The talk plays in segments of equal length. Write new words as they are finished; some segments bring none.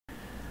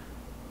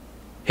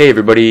Hey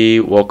everybody,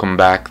 welcome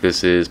back.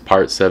 This is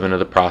part 7 of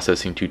the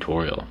processing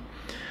tutorial.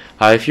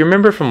 If you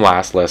remember from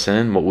last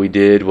lesson, what we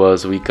did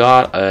was we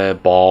got a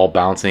ball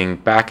bouncing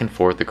back and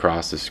forth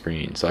across the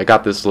screen. So I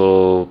got this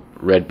little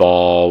red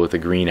ball with a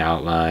green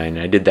outline.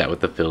 I did that with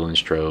the fill and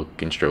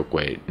stroke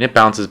weight, and it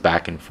bounces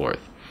back and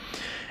forth.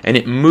 And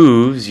it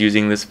moves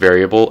using this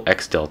variable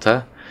x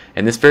delta,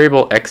 and this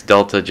variable x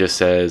delta just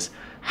says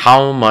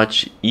how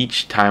much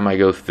each time I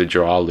go through the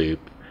draw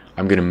loop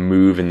I'm going to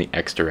move in the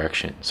x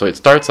direction. So it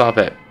starts off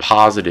at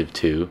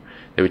 +2,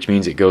 which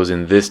means it goes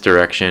in this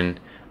direction,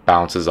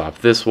 bounces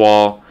off this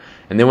wall,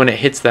 and then when it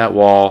hits that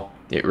wall,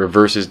 it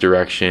reverses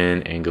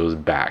direction and goes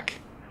back.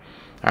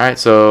 Alright,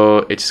 so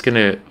it's just going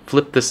to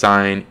flip the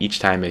sign each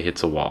time it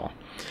hits a wall.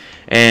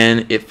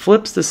 And it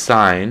flips the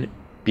sign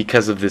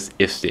because of this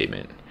if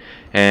statement.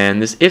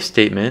 And this if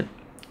statement,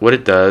 what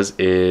it does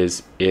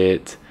is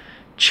it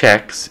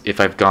checks if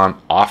I've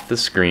gone off the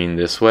screen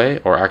this way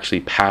or actually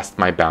past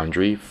my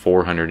boundary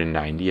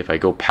 490. If I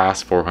go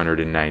past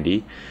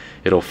 490,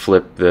 it'll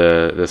flip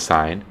the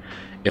sign.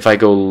 If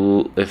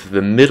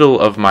the middle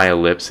of my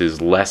ellipse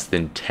is less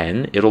than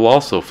 10, it'll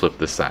also flip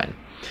the sign.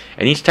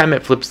 And each time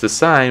it flips the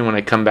sign, when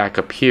I come back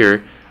up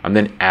here, I'm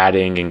then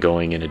adding and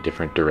going in a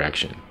different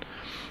direction.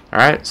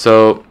 Alright,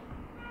 so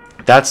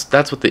that's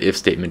what the if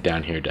statement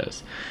down here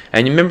does.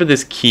 And you remember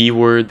this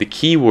keyword? The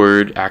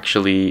keyword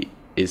actually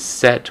is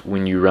set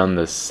when you run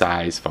the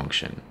size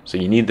function. So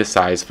you need the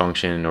size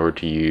function in order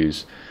to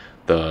use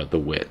the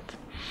width.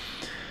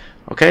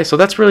 Okay, so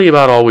that's really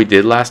about all we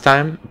did last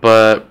time,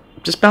 but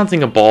just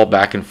bouncing a ball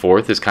back and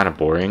forth is kind of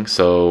boring.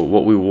 So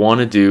what we want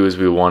to do is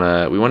we want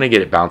to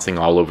get it bouncing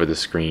all over the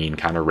screen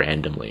kind of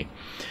randomly.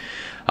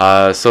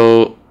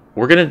 So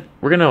we're gonna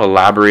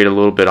elaborate a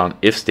little bit on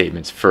if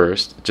statements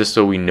first, just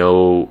so we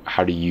know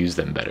how to use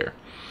them better.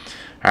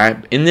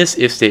 Alright, in this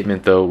if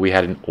statement though, we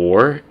had an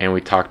or, and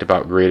we talked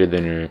about greater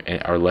than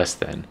or less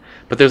than.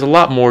 But there's a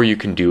lot more you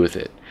can do with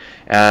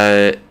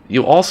it.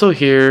 You'll also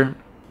hear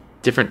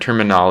different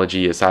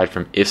terminology aside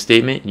from if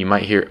statement. You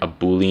might hear a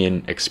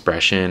Boolean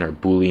expression or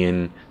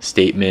Boolean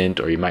statement,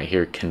 or you might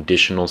hear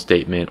conditional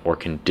statement or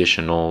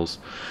conditionals.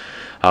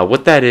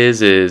 What that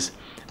is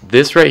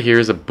this right here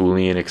is a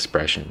Boolean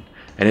expression.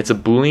 And it's a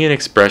Boolean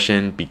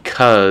expression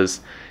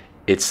because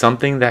it's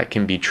something that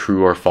can be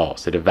true or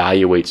false. It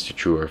evaluates to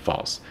true or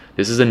false.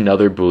 This is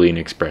another Boolean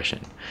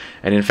expression.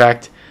 And in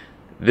fact,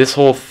 this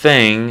whole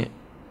thing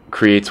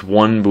creates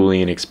one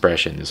Boolean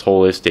expression, this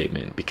whole if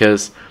statement.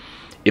 Because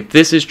if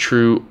this is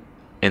true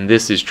and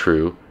this is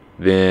true,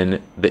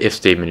 then the if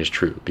statement is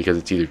true. Because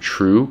it's either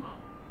true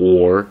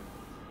or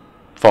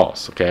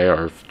false, okay,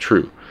 or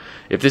true.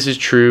 If this is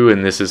true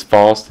and this is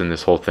false, then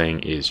this whole thing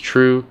is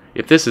true.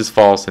 If this is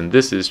false and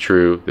this is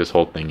true, this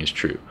whole thing is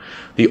true.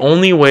 The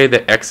only way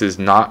that delta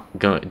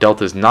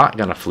is not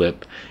going to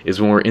flip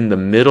is when we're in the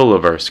middle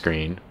of our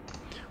screen,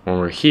 when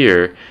we're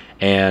here,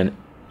 and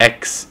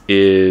x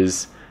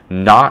is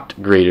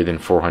not greater than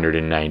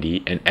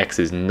 490 and x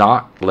is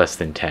not less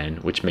than 10,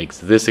 which makes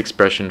this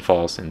expression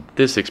false and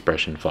this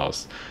expression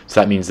false.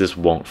 So that means this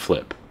won't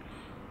flip.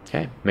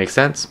 Okay, makes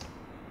sense?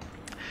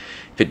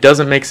 If it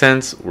doesn't make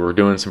sense, we're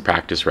doing some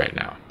practice right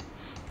now.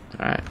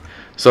 Alright,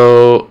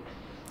 so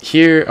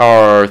here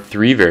are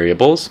 3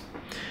 variables.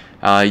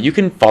 You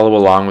can follow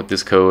along with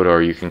this code,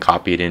 or you can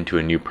copy it into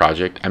a new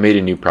project. I made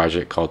a new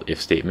project called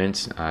if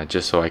statements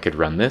just so I could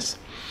run this.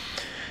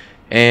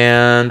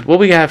 And what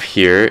we have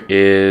here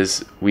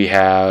is we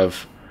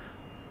have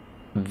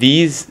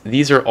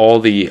these are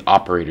all the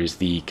operators,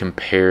 the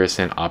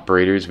comparison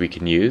operators we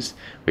can use.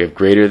 We have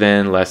greater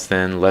than, less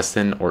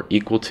than or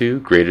equal to,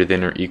 greater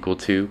than or equal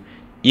to,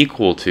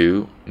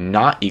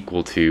 not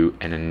equal to,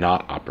 and a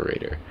not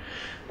operator.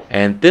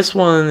 And this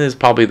one is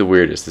probably the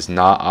weirdest, this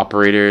not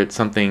operator. It's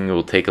something that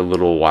will take a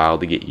little while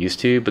to get used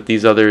to, but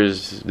these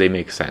others, they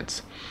make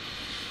sense.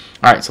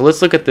 Alright, so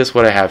let's look at this,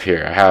 what I have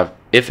here. I have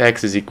if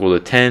x is equal to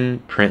 10,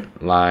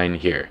 print line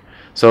here.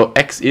 So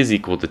x is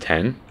equal to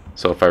 10,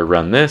 so if I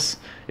run this,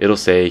 it'll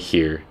say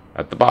here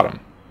at the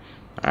bottom.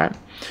 Alright,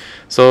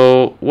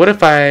 so what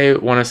if I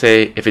want to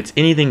say if it's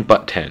anything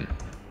but 10?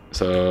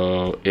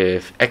 So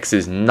if x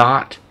is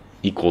not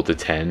equal to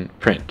 10,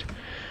 print.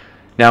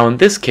 Now in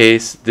this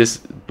case, this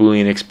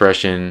Boolean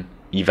expression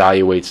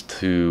evaluates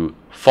to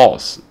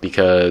false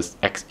because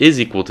x is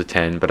equal to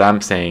 10, but I'm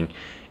saying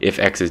if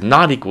x is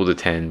not equal to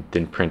 10,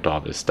 then print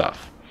all this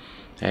stuff.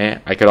 Okay?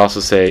 I could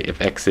also say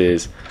if x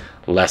is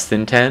less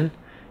than 10,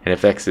 and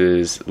if x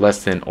is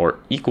less than or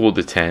equal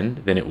to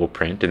 10, then it will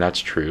print, and that's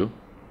true.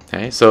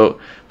 Okay?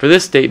 So for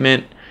this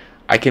statement,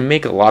 I can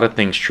make a lot of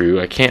things true.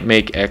 I can't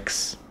make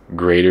x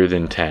greater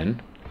than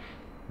 10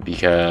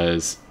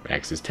 because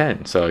x is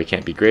 10, so it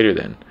can't be greater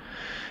than.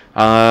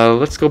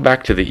 Let's go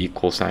back to the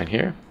equal sign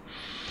here.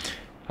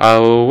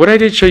 What I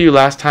did show you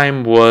last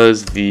time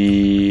was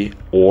the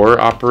OR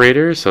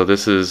operator. So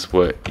this is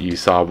what you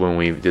saw when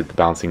we did the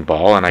bouncing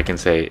ball, and I can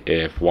say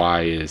if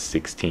y is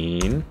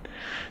 16.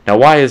 Now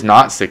y is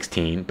not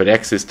 16, but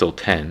x is still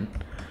 10.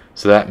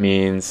 So that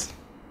means,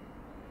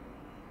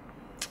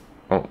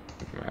 oh,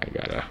 I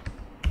gotta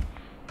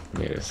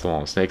Made a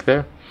small mistake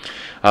there.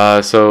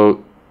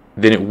 So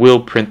then it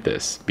will print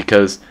this,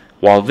 because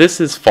while this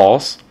is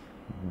false,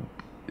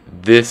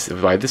 this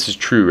is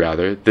true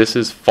rather, this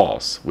is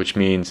false, which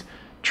means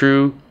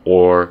true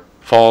or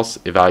false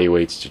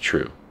evaluates to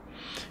true.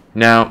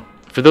 Now,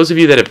 for those of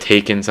you that have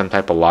taken some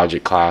type of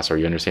logic class or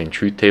you understand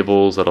truth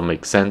tables, that'll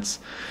make sense.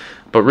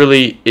 But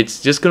really,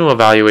 it's just going to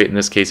evaluate in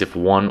this case if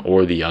one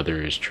or the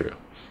other is true.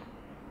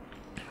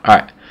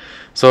 Alright,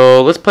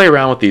 so let's play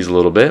around with these a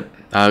little bit.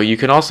 You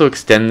can also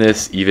extend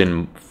this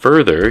even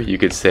further. You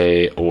could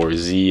say, or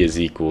z is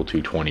equal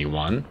to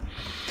 21.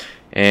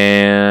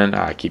 And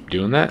I keep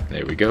doing that.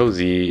 There we go.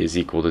 Z is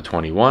equal to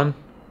 21.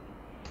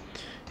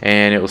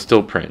 And it will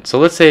still print. So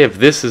let's say if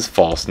this is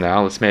false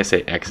now, let's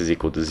say x is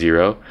equal to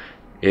 0.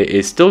 It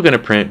is still going to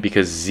print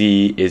because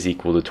z is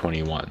equal to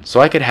 21.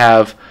 So I could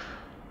have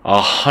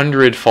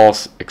 100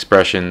 false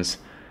expressions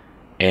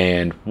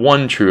and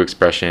one true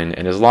expression,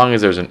 and as long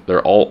as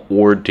they're all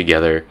ORed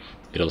together,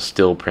 it'll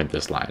still print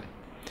this line.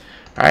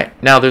 All right.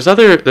 Now there's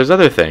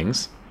other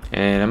things,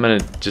 and I'm going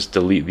to just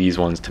delete these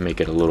ones to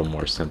make it a little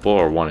more simple,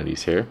 or one of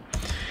these here.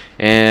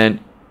 And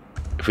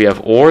if we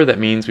have or, that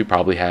means we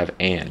probably have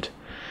and.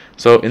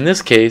 So in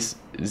this case,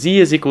 z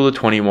is equal to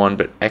 21,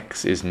 but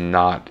x is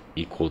not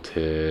equal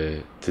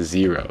to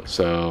 0.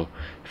 So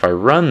if I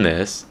run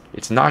this,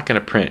 it's not going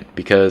to print,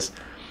 because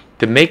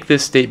to make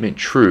this statement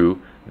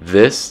true,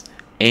 this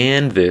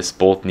and this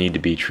both need to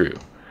be true.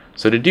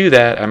 So to do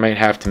that, I might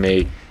have to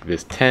make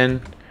this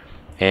 10,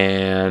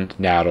 and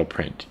now it'll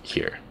print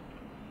here.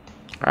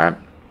 Alright,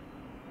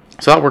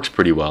 so that works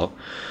pretty well.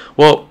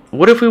 Well,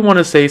 what if we want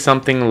to say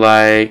something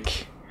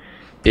like,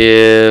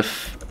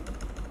 if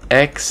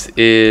x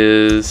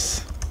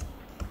is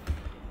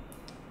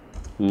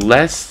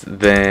less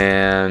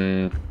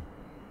than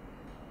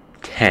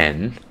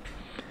 10,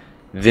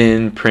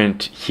 then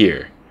print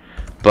here.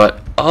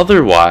 But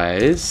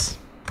otherwise,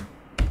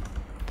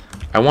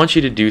 I want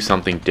you to do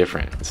something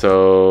different.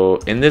 So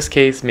in this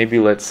case, maybe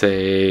let's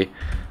say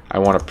I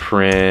want to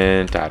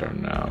print, I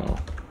don't know,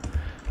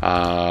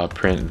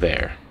 print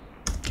there.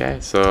 Okay,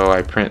 so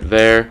I print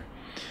there.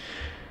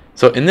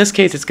 So in this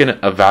case, it's going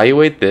to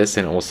evaluate this,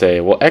 and it will say,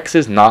 well, x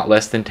is not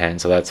less than 10,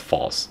 so that's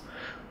false.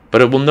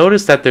 But it will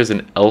notice that there's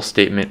an else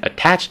statement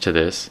attached to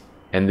this,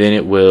 and then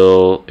it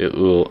will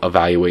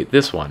evaluate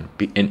this one.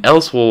 And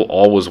else will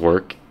always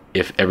work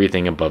if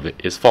everything above it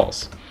is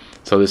false.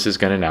 So this is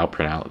going to now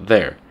print out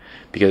there,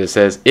 because it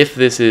says if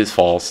this is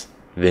false,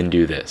 then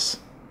do this.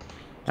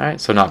 All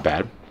right, so not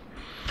bad.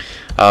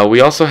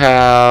 We also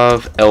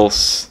have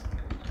else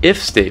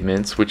if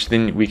statements, which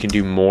then we can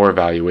do more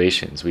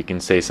evaluations. We can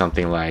say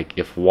something like,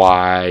 if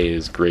y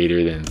is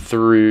greater than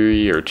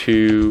 3 or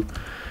 2,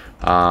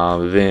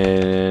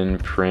 then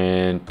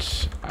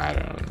print, I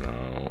don't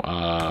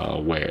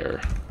know,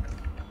 where.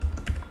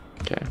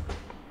 Okay.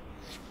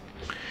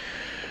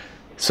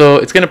 So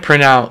it's going to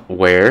print out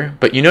where,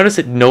 but you notice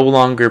it no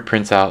longer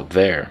prints out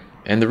there.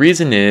 And the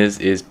reason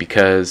is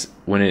because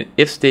when an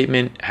if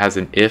statement has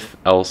an if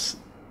else,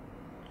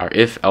 or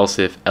if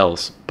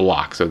else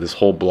block, so this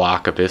whole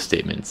block of if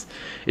statements,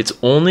 it's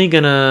only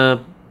going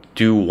to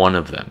do one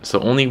of them.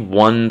 So only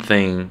one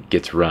thing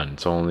gets run.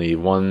 So only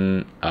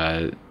one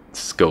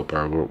scope,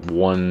 or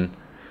one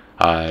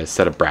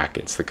set of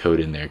brackets, the code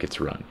in there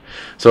gets run.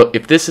 So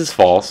if this is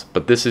false,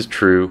 but this is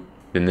true,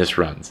 then this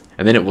runs.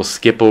 And then it will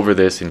skip over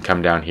this and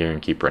come down here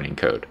and keep running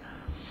code.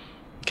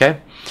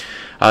 Okay?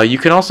 You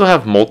can also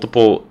have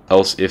multiple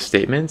else if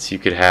statements. You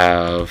can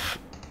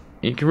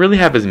really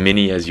have as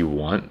many as you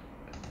want.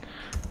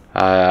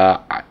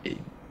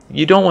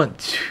 You don't want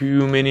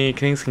too many.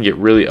 Things can get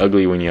really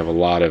ugly when you have a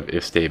lot of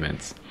if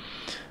statements.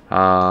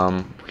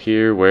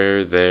 Here,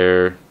 where,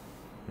 there,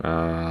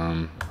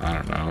 I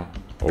don't know,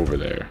 over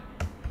there.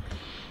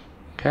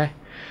 Okay,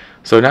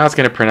 so now it's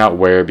going to print out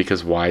where,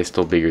 because y is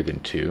still bigger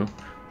than 2.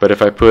 But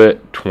if I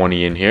put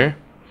 20 in here,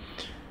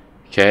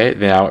 okay,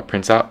 now it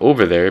prints out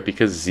over there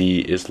because z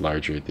is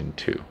larger than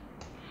 2.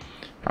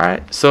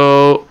 Alright,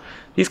 so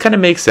these kind of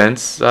make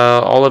sense.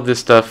 All of this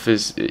stuff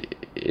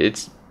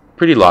it's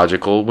pretty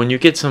logical. When you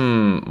get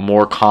some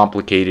more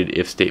complicated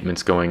if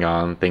statements going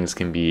on, things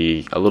can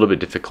be a little bit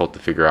difficult to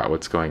figure out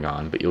what's going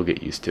on, but you'll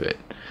get used to it.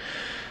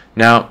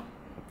 Now,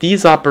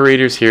 these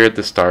operators here at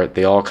the start,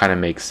 they all kind of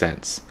make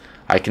sense.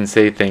 I can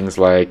say things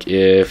like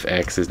if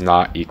x is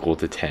not equal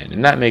to 10,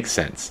 and that makes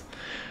sense.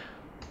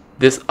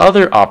 This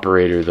other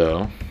operator,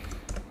 though,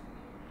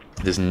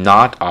 this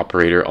not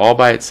operator all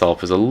by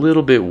itself is a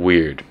little bit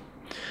weird.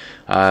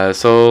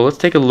 So let's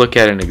take a look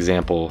at an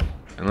example,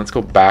 and let's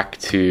go back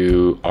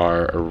to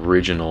our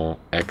original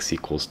x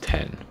equals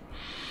 10.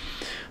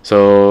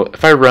 So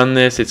if I run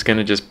this, it's going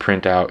to just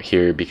print out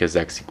here because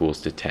x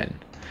equals to 10.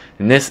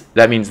 And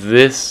that means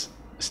this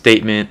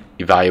statement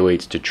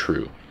evaluates to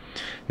true.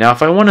 Now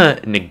if I want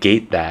to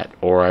negate that,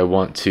 or I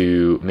want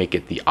to make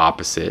it the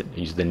opposite,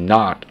 use the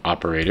not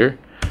operator,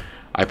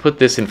 I put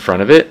this in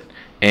front of it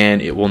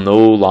and it will no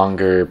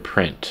longer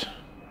print.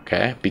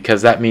 Okay,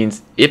 because that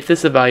means if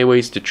this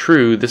evaluates to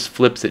true, this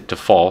flips it to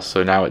false.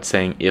 So now it's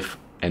saying if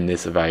and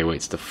this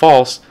evaluates to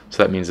false,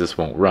 so that means this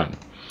won't run.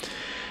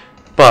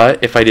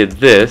 But if I did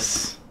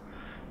this,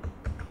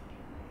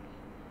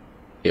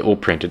 it will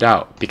print it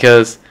out,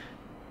 because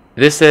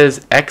this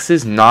says x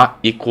is not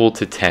equal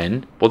to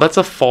 10. Well, that's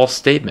a false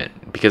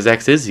statement because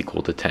x is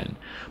equal to 10.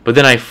 But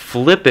then I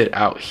flip it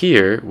out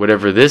here,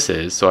 whatever this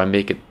is, so I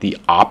make it the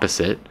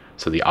opposite.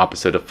 So the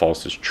opposite of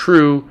false is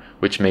true,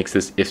 which makes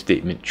this if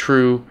statement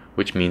true,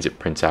 which means it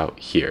prints out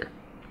here.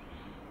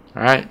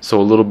 All right, so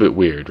a little bit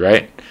weird,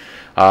 right?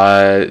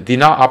 The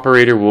not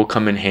operator will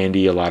come in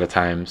handy a lot of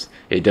times.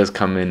 It does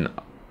come in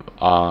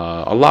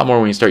a lot more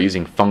when you start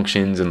using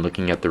functions and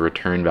looking at the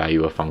return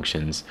value of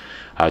functions,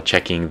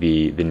 checking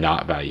the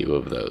not value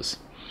of those.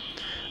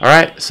 All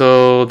right,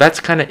 so that's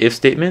kind of if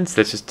statements.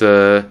 That's just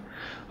a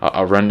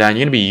rundown.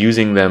 You're going to be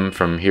using them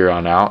from here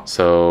on out,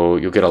 so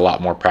you'll get a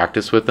lot more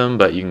practice with them,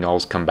 but you can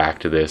always come back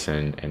to this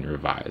and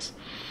revise.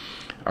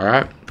 All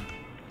right,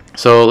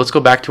 so let's go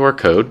back to our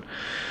code.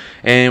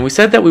 And we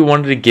said that we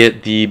wanted to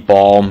get the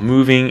ball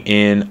moving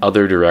in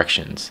other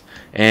directions.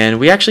 And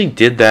we actually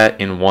did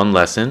that in one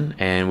lesson,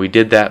 and we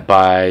did that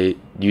by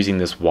using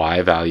this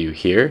y value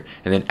here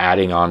and then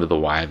adding on to the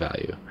y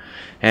value.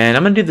 And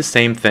I'm going to do the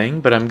same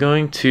thing, but I'm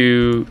going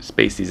to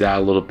space these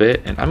out a little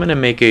bit, and I'm going to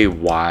make a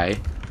y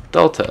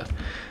delta.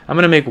 I'm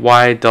going to make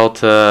y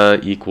delta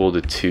equal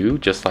to 2,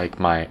 just like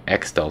my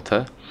x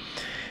delta.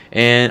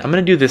 And I'm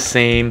going to do the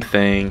same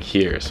thing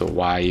here. So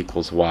y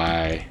equals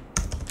y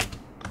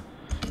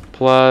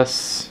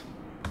plus,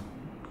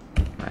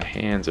 my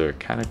hands are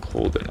kind of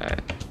cold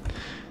and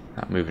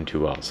not moving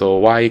too well. So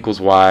y equals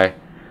y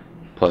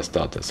plus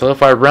delta. So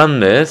if I run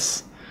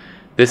this,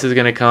 this is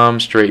going to come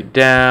straight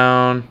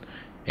down,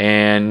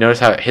 and notice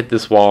how it hit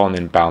this wall and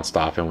then bounced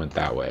off and went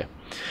that way.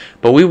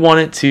 But we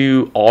want it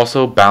to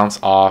also bounce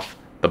off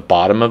the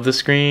bottom of the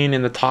screen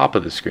and the top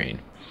of the screen.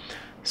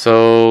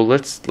 So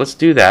let's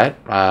do that.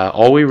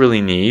 All we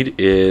really need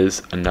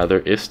is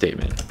another if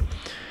statement.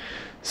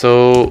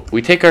 So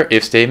we take our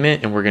if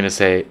statement and we're going to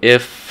say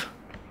if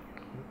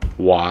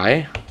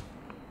y,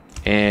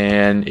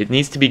 and it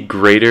needs to be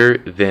greater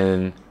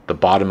than the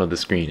bottom of the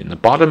screen. And the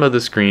bottom of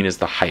the screen is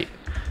the height.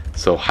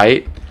 So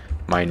height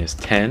minus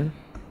 10.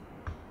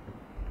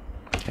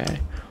 Okay.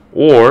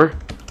 Or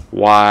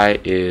y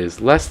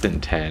is less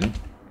than 10.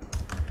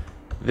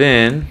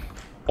 Then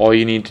all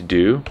you need to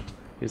do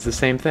is the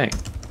same thing.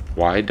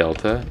 Y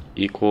delta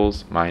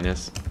equals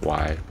minus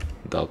y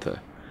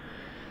delta.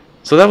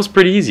 So that was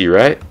pretty easy,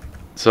 right?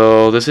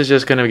 So this is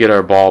just going to get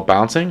our ball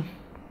bouncing.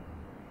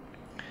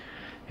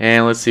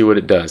 And let's see what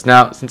it does.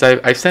 Now, since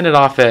I've sent it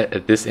off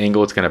at this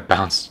angle, it's going to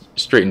bounce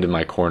straight into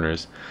my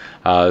corners.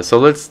 So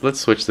let's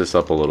switch this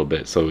up a little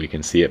bit so we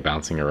can see it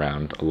bouncing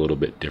around a little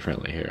bit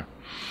differently here.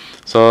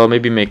 So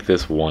maybe make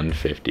this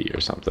 150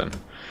 or something.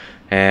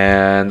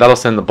 And that'll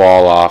send the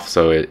ball off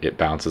so it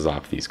bounces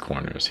off these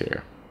corners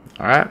here.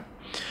 All right.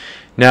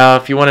 Now,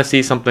 if you want to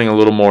see something a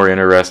little more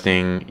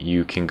interesting,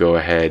 you can go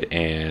ahead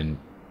and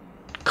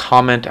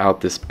comment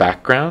out this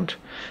background.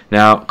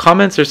 Now,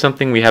 comments are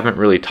something we haven't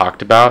really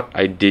talked about.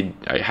 I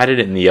had it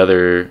in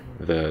the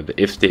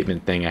if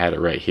statement thing. I had it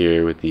right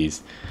here with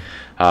these.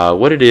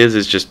 What it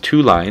is just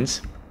two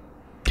lines,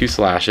 two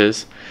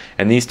slashes,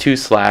 and these two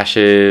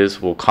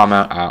slashes will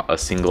comment out a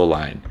single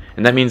line.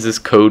 And that means this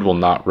code will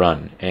not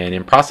run, and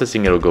in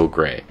processing it'll go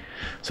gray.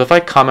 So if I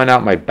comment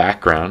out my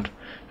background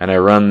and I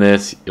run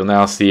this, you'll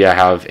now see I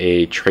have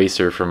a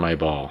tracer for my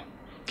ball.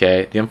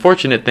 Okay. The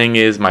unfortunate thing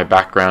is my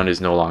background is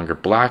no longer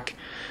black,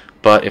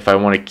 but if I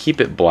want to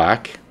keep it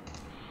black,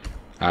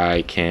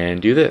 I can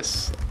do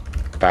this.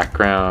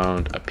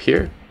 Background up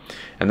here,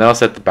 and then I'll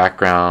set the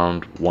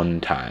background one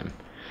time.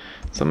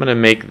 So I'm going to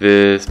make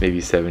this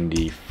maybe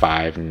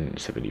 75 and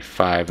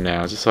 75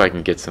 now, just so I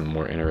can get some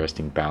more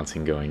interesting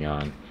bouncing going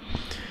on.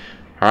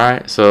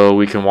 Alright, so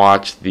we can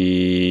watch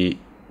the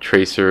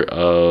tracer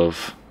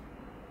of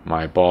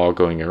my ball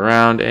going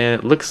around,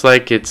 and it looks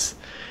like it's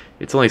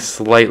only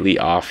slightly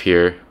off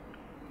here.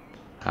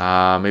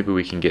 Maybe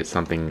we can get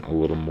something a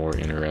little more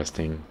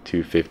interesting.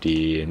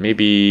 250, and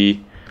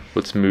maybe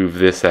let's move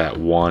this at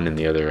 1 and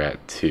the other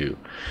at 2.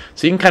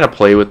 So you can kind of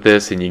play with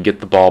this and you can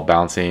get the ball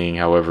bouncing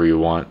however you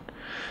want.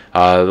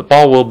 The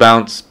ball will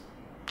bounce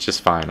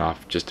just fine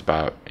off just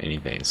about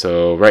anything.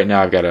 So right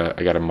now I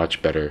got a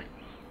much better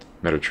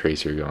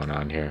tracer going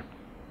on here.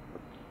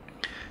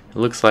 It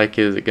looks like,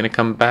 is it going to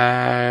come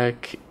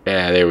back?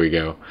 Yeah, there we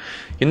go.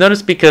 You'll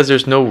notice because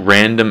there's no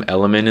random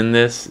element in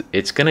this,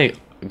 it's gonna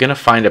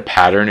find a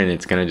pattern and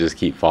it's gonna just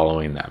keep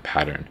following that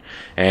pattern.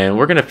 And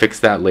we're gonna fix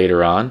that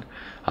later on.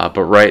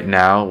 But right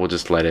now we'll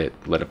just let it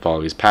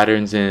follow these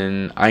patterns.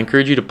 And I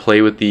encourage you to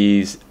play with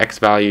these x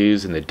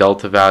values and the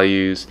delta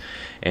values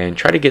and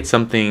try to get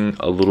something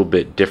a little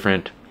bit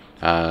different,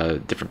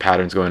 different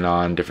patterns going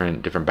on,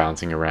 different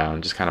bouncing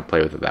around. Just kind of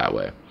play with it that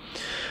way.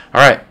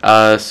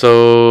 Alright,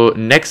 so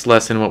next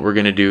lesson what we're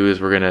going to do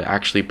is we're going to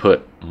actually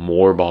put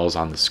more balls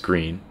on the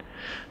screen,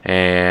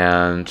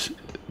 and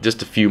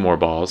just a few more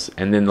balls,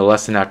 and then the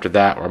lesson after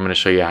that I'm going to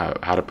show you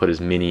how to put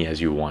as many as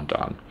you want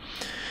on.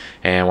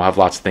 And we'll have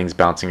lots of things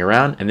bouncing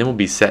around, and then we'll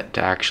be set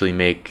to actually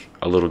make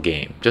a little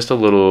game, just a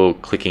little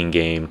clicking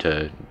game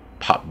to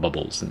pop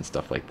bubbles and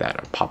stuff like that,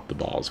 or pop the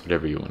balls,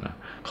 whatever you want to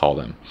call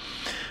them.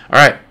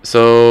 Alright,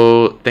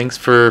 so thanks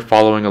for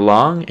following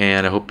along,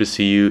 and I hope to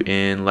see you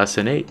in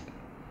lesson 8.